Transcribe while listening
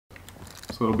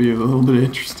So it'll be a little bit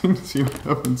interesting to see what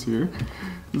happens here.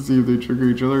 To see if they trigger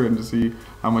each other and to see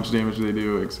how much damage they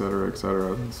do, etc,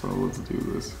 etc. So let's do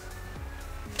this.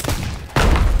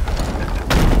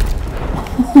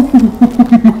 Oh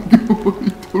my god,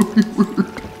 it totally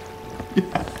worked.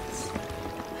 Yes.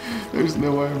 There's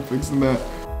no way I'm fixing that.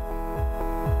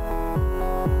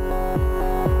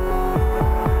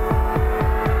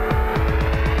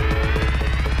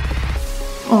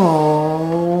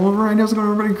 Alright, how's it going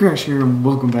everybody? Crash here and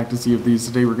welcome back to Sea of Thieves.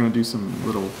 Today we're going to do some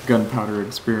little gunpowder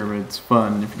experiments,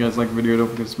 fun. If you guys like the video, don't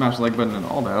forget to smash the like button and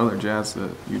all that other jazz that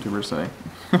YouTubers say.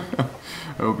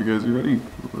 I hope you guys are ready.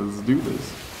 Let's do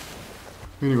this.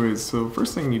 Anyways, so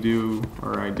first thing you do,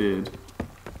 or I did,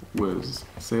 was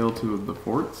sail to the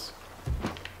forts.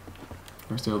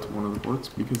 Or sail to one of the forts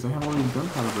because they have all these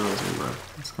gunpowder barrels everywhere.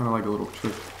 It's kind of like a little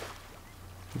trick.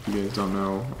 If you guys don't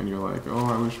know, and you're like, oh,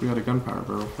 I wish we had a gunpowder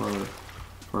barrel for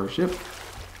our ship.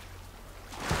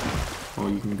 Well,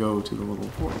 you can go to the little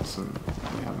forts, and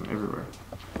they have them everywhere.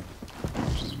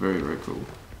 Which is very, very cool.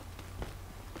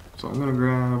 So I'm going to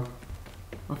grab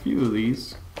a few of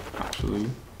these, actually. You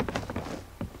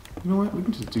know what, we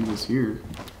can just do this here.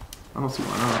 I don't see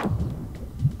why not.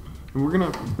 And we're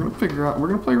gonna figure out, we're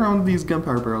gonna play around with these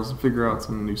gunpowder barrels and figure out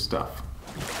some new stuff.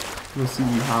 We're gonna see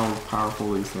how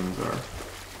powerful these things are.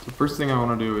 The first thing I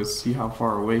want to do is see how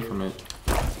far away from it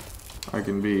I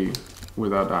can be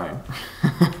without dying.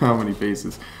 How many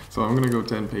paces. So I'm going to go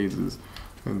 10 paces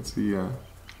and see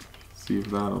if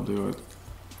that'll do it.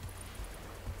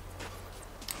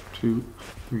 2,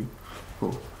 3,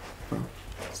 4, 5,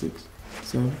 6,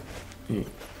 7, 8,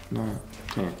 9,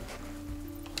 10.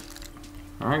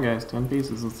 Alright guys, 10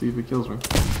 paces. Let's see if it kills me.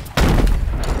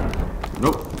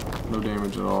 Nope. No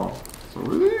damage at all.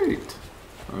 Sweet.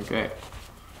 Okay.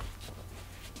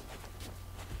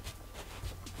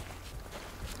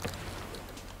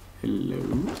 Hello.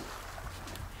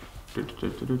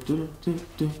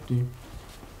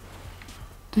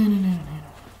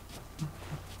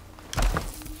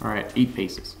 Alright, 8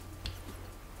 paces.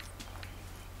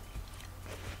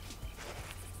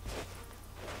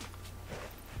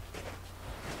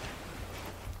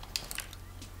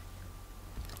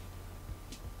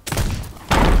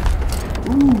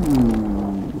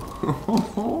 Ooh.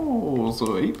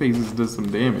 So 8 paces does some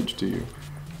damage to you.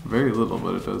 Very little,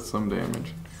 but it does some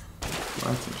damage.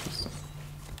 Well, that's interesting.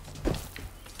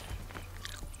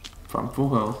 If I'm full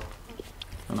health,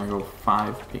 then I go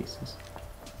 5 paces.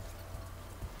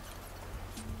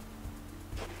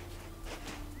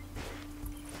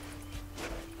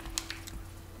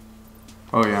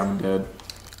 Oh yeah, I'm dead.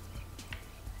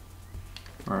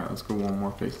 Alright, let's go one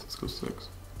more pace. Let's go 6.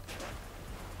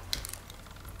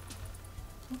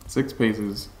 6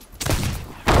 paces.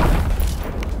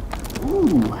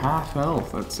 Ooh, half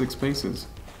health. That's 6 paces.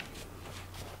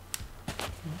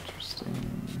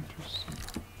 Interesting.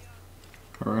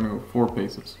 We're gonna go 4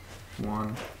 paces.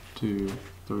 1, 2,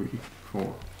 3,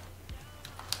 4.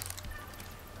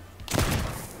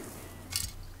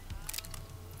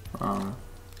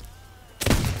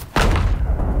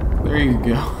 There you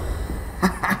go.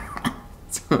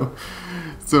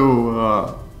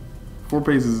 so 4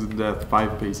 paces is death,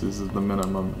 5 paces is the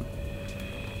minimum.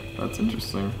 That's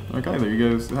interesting. Okay, there you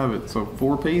guys have it. So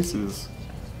 4 paces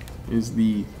is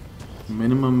the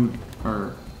minimum,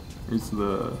 or is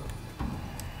the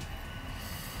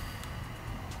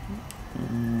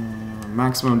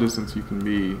maximum distance you can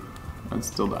be and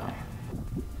still die.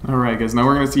 Alright guys, now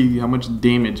we're going to see how much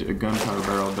damage a gunpowder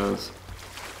barrel does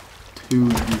to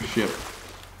your ship.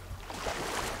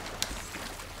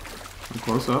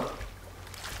 Close up.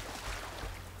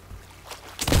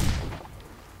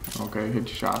 Okay, hit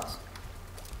your shots.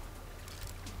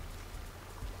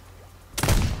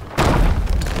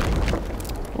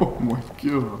 Oh my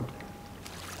god.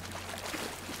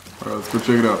 Alright, let's go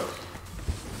check it out.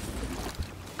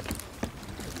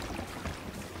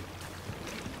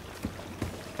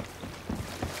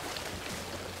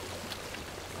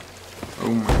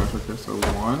 Oh my gosh, okay, so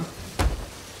 1,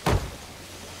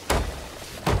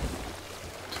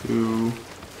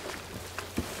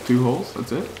 2 holes,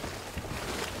 that's it?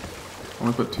 I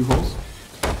want to put 2 holes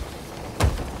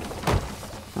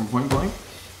from point blank.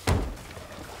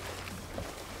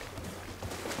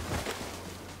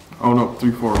 Oh no,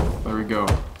 3, 4. There we go.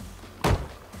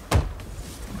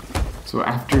 So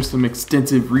after some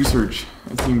extensive research,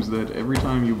 it seems that every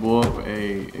time you blow up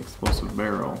a explosive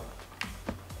barrel,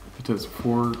 it does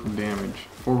 4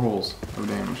 holes of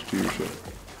damage to your ship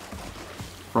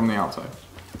from the outside.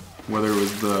 Whether it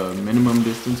was the minimum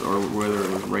distance or whether it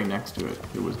was right next to it,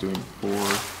 it was doing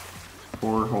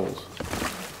 4 holes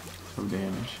of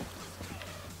damage.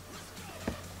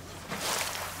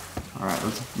 Alright,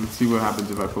 let's see what happens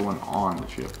if I put one on the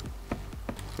ship.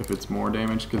 If it's more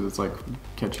damage because it's like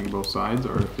catching both sides,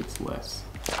 or if it's less.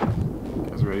 You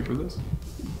guys ready for this?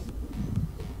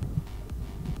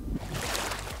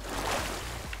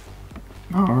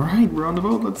 Alright, we're on the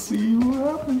boat. Let's see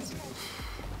what happens.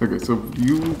 Okay, so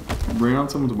you rain on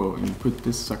someone's boat and you put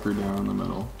this sucker down in the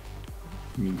middle.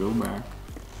 And you go back.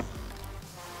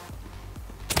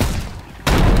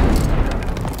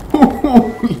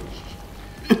 Holy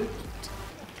shit!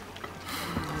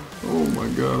 Oh my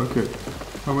god, okay.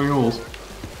 How many holes?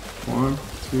 1,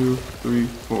 2, 3,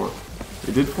 4.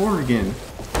 It did 4 again.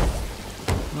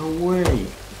 No way.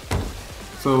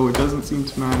 So it doesn't seem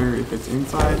to matter if it's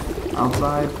inside,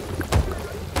 outside.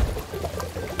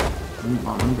 I'm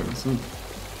gonna sink.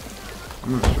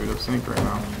 I'm gonna straight up sink right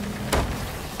now.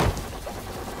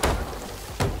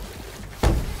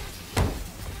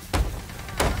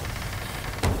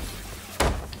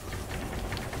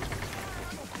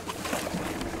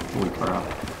 Holy crap.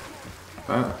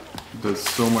 That does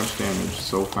so much damage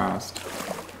so fast.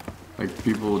 Like,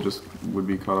 people just would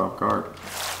be caught off guard.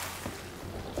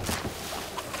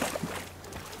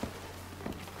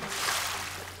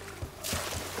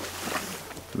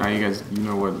 Now you guys, you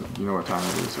know what time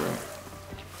it is, right?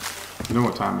 You know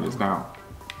what time it is now.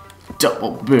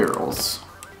 Double barrels.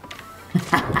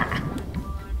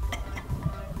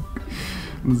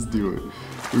 Let's do it.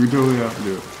 We totally have to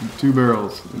do it. 2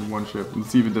 barrels in one ship.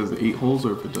 Let's see if it does 8 holes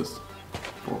or if it does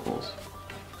 4 holes.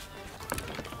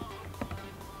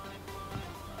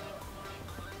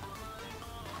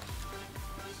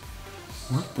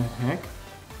 What the heck?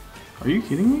 Are you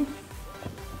kidding me?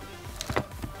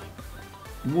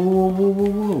 Whoa, whoa, whoa, whoa,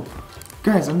 whoa.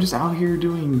 Guys, I'm just out here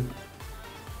doing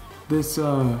this,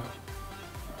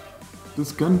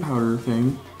 this gunpowder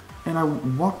thing, and I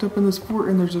walked up in this fort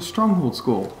and there's a stronghold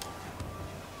skull.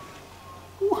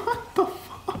 What the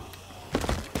fuck?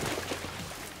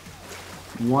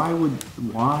 Why would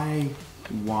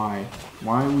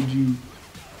you?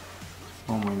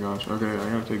 Oh my gosh, okay, I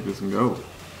gotta take this and go.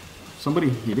 Somebody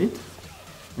hit it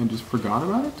and just forgot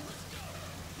about it?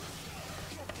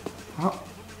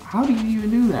 How do you even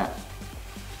do that?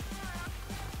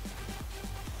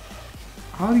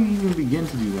 How do you even begin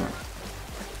to do that?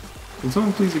 Can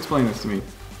someone please explain this to me?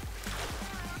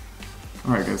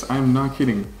 Alright guys, I'm not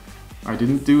kidding. I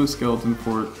didn't do a skeleton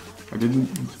fort. I didn't,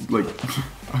 like,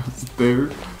 I was there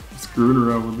screwing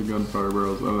around with the gunpowder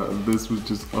barrels, and this was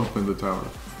just up in the tower.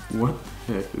 What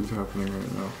the heck is happening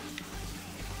right now?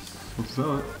 We'll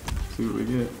sell it, see what we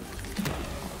get.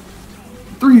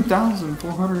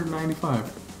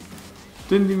 3,495.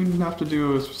 Didn't even have to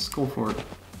do a skull fort.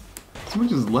 Someone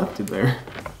just left it there.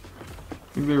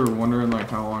 I think they were wondering like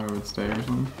how long it would stay or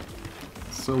something.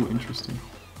 It's so interesting.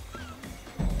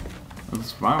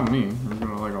 It's fine with me. I'm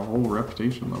gonna like a whole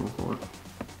reputation level for it.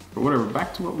 But whatever,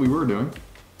 back to what we were doing.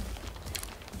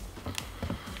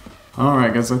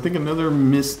 Alright guys, I think another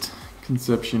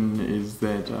misconception is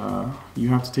that you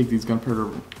have to take these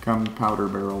gunpowder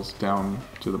barrels down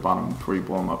to the bottom before you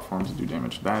blow them up for them to do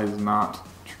damage. That is not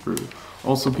true.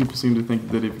 Also, people seem to think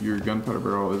that if your gunpowder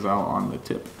barrel is out on the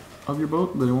tip of your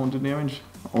boat, that it won't do damage.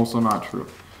 Also not true.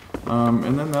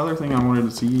 And then the other thing I wanted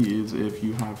to see is if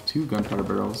you have 2 gunpowder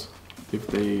barrels, if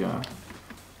they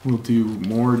will do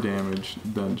more damage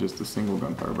than just a single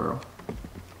gunpowder barrel.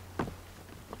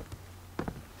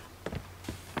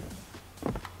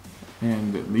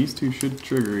 And these 2 should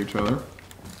trigger each other.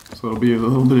 So it'll be a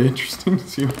little bit interesting to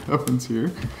see what happens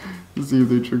here. To see if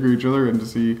they trigger each other and to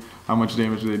see how much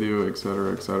damage they do,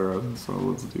 etc, etc. So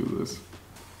let's do this.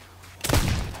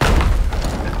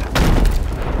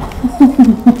 Oh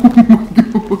my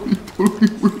god, totally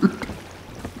worked.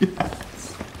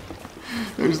 Yes.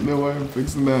 There's no way I'm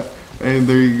fixing that. And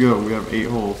there you go, we have 8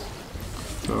 holes.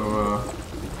 So,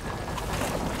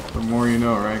 the more you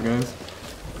know, right guys?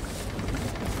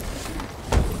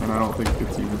 And I don't think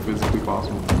it's even physically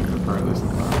possible for me to repair this in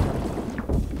time.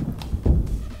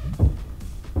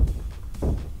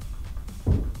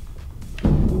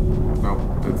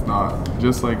 Nope, it's not.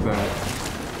 Just like that,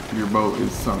 your boat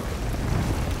is sunk.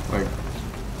 Like,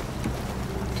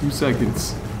 2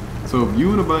 seconds. So if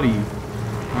you and a buddy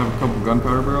have a couple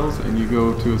gunpowder barrels and you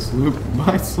go to a sloop,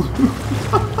 by sloop,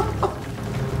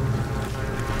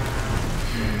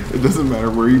 it doesn't matter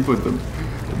where you put them.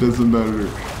 It doesn't matter.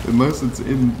 Unless it's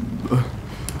in,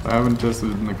 I haven't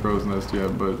tested it in the crow's nest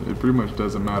yet, but it pretty much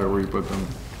doesn't matter where you put them.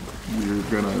 You're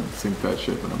gonna sink that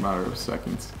ship in a matter of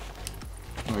seconds.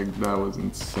 Like, that was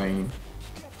insane.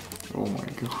 Oh my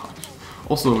gosh.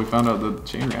 Also, we found out that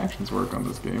chain reactions work on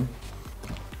this game.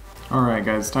 Alright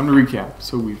guys, time to recap.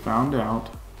 So we found out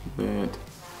that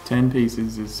 10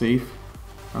 paces is safe.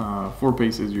 4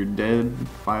 paces you're dead.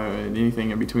 5,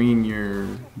 anything in between you're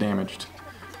damaged.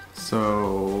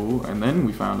 So, and then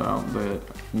we found out that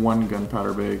 1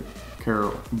 gunpowder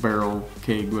barrel,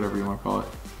 keg, whatever you want to call it,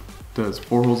 does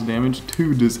 4 holes of damage,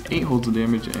 2 does 8 holes of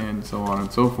damage, and so on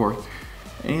and so forth.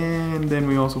 And then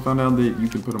we also found out that you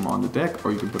can put them on the deck,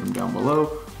 or you can put them down below,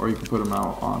 or you can put them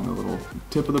out on the little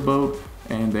tip of the boat,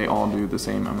 and they all do the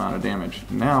same amount of damage.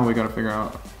 Now we gotta figure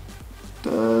out,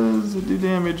 does it do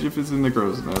damage if it's in the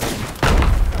crow's nest?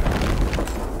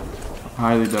 I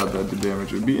highly doubt that did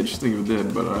damage. It would be interesting if it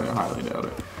did, but I highly doubt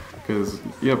it. Because,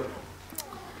 yep.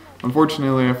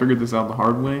 Unfortunately, I figured this out the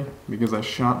hard way, because I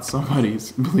shot somebody,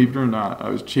 believe it or not, I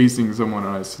was chasing someone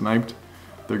and I sniped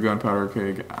their gunpowder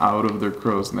keg out of their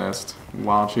crow's nest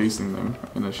while chasing them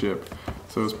in a ship.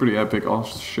 So it's pretty epic. I'll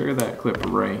share that clip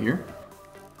right here.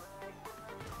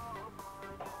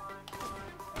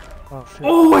 Oh, shit.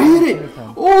 Oh, I hit it!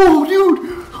 Oh, dude!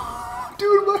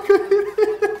 Dude, I'm not gonna hit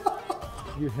it!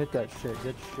 You hit that shit,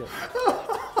 good shit.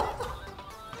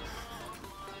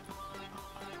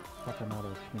 Fucking out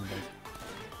of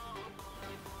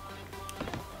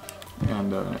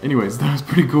And anyways, that was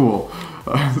pretty cool.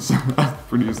 So I'm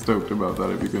pretty stoked about that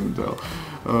if you couldn't tell.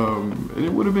 And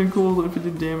it would have been cool if it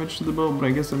did damage to the boat, but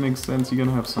I guess it makes sense. You're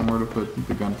gonna have somewhere to put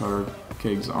the gunpowder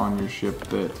kegs on your ship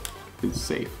that is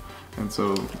safe. And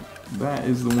so that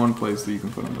is the one place that you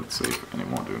can put them that's safe and it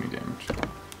won't do any damage.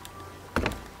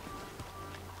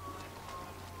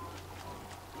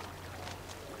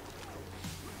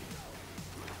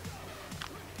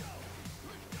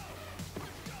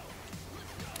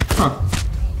 Huh.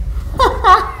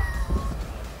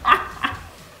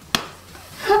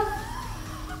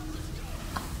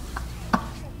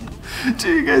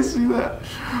 Did you guys see that?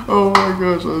 Oh my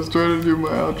gosh, I was trying to do my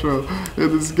outro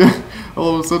and this guy,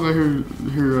 all of a sudden I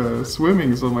hear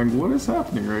swimming, so I'm like, what is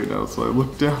happening right now? So I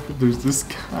look down and there's this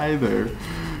guy there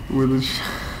with a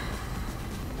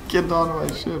getting onto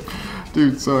my ship.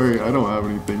 Dude, sorry, I don't have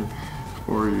anything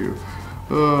for you.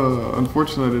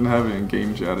 Unfortunately, I didn't have it in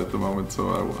game chat at the moment, so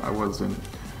I wasn't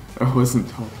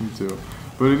talking to.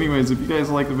 But anyways, if you guys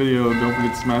like the video, don't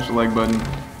forget to smash the like button,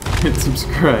 hit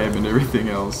subscribe, and everything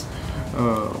else.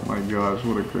 Oh my gosh,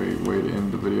 what a great way to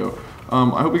end the video.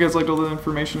 I hope you guys liked all the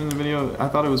information in the video. I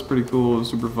thought it was pretty cool. It was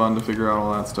super fun to figure out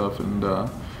all that stuff, and I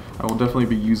will definitely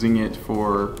be using it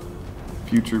for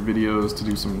future videos to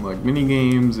do some like mini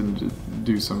games and to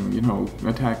do some, you know,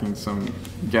 attacking some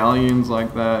galleons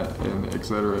like that, and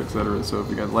etc., etc. So if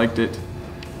you guys liked it,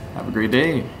 have a great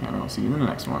day, and I'll see you in the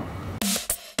next one.